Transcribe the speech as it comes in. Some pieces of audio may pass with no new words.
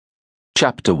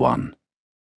Chapter 1.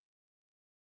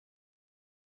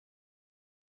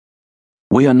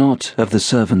 We are not of the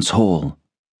servants' hall,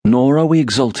 nor are we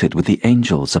exalted with the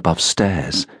angels above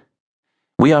stairs.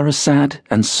 We are a sad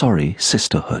and sorry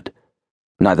sisterhood,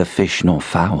 neither fish nor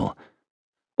fowl,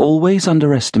 always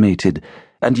underestimated,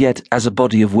 and yet as a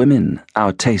body of women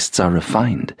our tastes are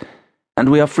refined, and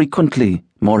we are frequently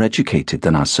more educated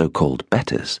than our so-called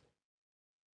betters.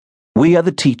 We are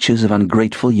the teachers of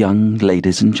ungrateful young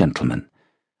ladies and gentlemen.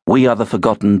 We are the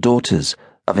forgotten daughters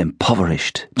of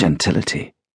impoverished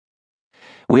gentility.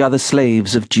 We are the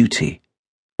slaves of duty.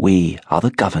 We are the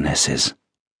governesses.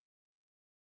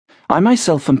 I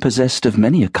myself am possessed of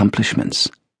many accomplishments: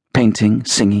 painting,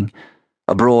 singing,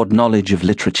 a broad knowledge of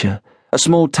literature, a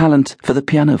small talent for the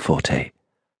pianoforte,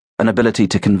 an ability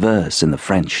to converse in the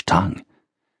French tongue,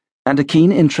 and a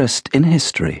keen interest in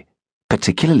history,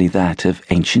 particularly that of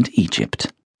ancient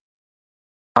Egypt.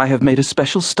 I have made a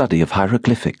special study of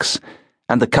hieroglyphics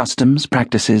and the customs,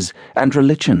 practices, and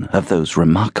religion of those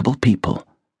remarkable people.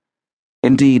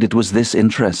 Indeed, it was this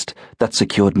interest that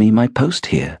secured me my post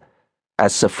here,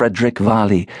 as Sir Frederick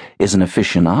Varley is an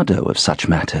aficionado of such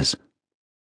matters.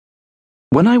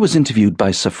 When I was interviewed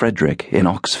by Sir Frederick in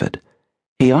Oxford,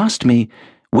 he asked me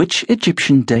which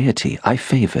Egyptian deity I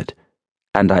favoured,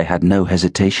 and I had no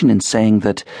hesitation in saying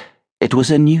that it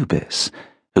was Anubis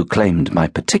who claimed my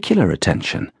particular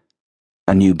attention.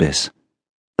 Anubis,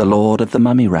 the lord of the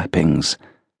mummy wrappings,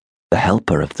 the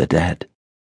helper of the dead.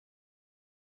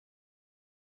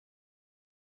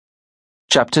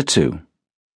 Chapter 2.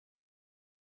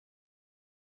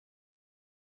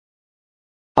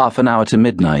 Half an hour to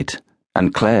midnight,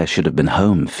 and Claire should have been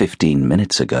home 15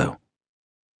 minutes ago.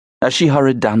 As she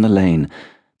hurried down the lane,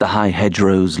 the high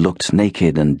hedgerows looked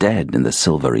naked and dead in the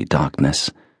silvery darkness.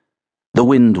 The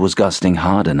wind was gusting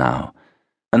harder now,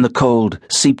 and the cold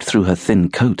seeped through her thin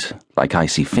coat like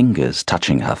icy fingers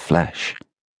touching her flesh.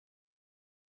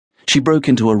 She broke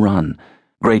into a run,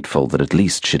 grateful that at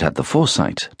least she'd had the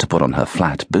foresight to put on her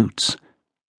flat boots.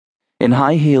 In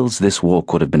high heels this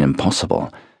walk would have been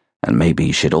impossible, and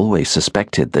maybe she'd always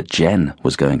suspected that Jen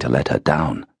was going to let her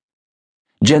down.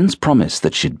 Jen's promise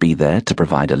that she'd be there to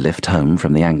provide a lift home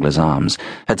from the Angler's Arms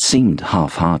had seemed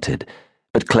half-hearted,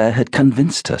 but Claire had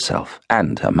convinced herself,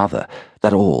 and her mother,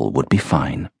 that all would be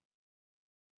fine.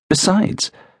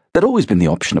 Besides, there'd always been the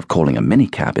option of calling a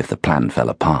minicab if the plan fell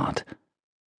apart,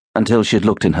 until she had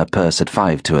looked in her purse at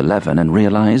 5 to 11 and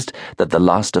realized that the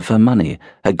last of her money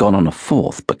had gone on a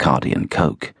fourth Bacardi and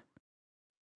Coke.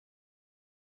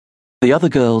 The other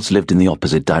girls lived in the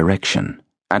opposite direction,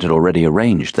 and had already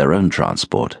arranged their own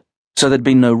transport, so there'd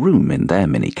been no room in their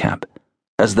minicab.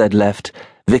 As they'd left,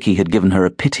 Vicky had given her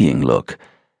a pitying look,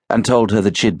 and told her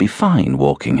that she'd be fine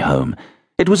walking home.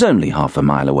 It was only half a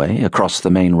mile away, across the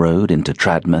main road into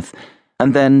Tradmouth,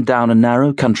 and then down a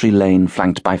narrow country lane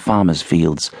flanked by farmers'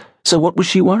 fields, so what was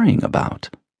she worrying about?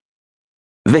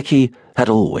 Vicky had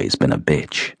always been a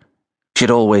bitch.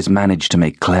 She'd always managed to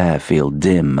make Claire feel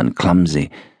dim and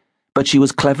clumsy, but she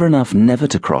was clever enough never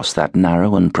to cross that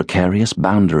narrow and precarious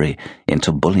boundary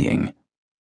into bullying.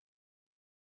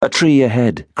 A tree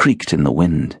ahead creaked in the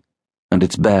wind, and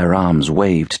its bare arms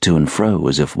waved to and fro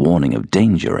as if warning of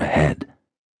danger ahead.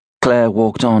 Claire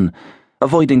walked on,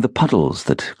 avoiding the puddles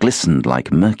that glistened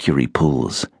like mercury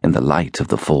pools in the light of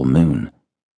the full moon.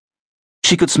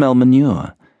 She could smell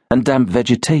manure and damp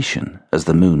vegetation as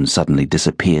the moon suddenly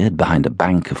disappeared behind a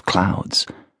bank of clouds.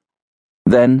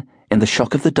 Then, in the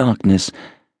shock of the darkness,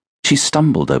 she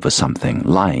stumbled over something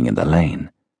lying in the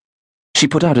lane. She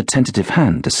put out a tentative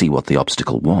hand to see what the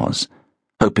obstacle was,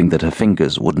 hoping that her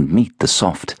fingers wouldn't meet the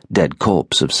soft, dead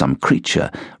corpse of some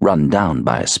creature run down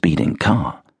by a speeding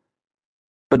car.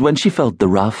 But when she felt the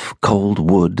rough, cold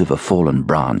wood of a fallen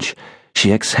branch,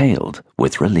 she exhaled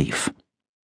with relief.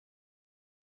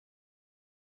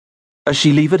 As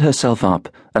she levered herself up,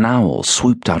 an owl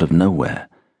swooped out of nowhere,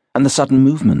 and the sudden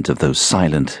movement of those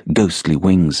silent, ghostly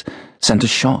wings sent a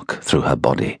shock through her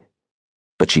body.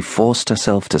 But she forced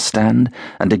herself to stand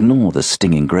and ignore the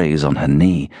stinging graze on her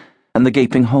knee and the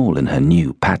gaping hole in her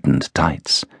new patterned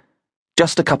tights.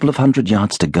 Just a couple of 100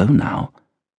 yards to go now,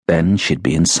 then she'd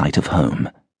be in sight of home.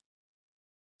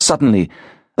 Suddenly,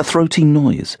 a throaty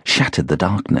noise shattered the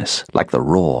darkness like the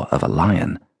roar of a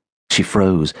lion. She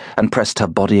froze and pressed her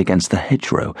body against the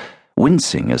hedgerow,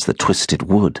 wincing as the twisted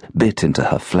wood bit into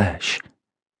her flesh.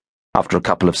 After a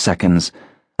couple of seconds,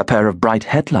 a pair of bright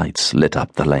headlights lit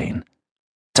up the lane.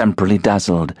 Temporarily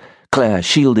dazzled, Claire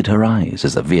shielded her eyes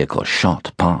as the vehicle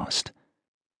shot past.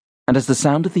 And as the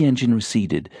sound of the engine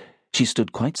receded, she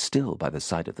stood quite still by the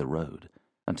side of the road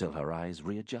until her eyes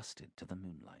readjusted to the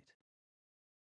moonlight.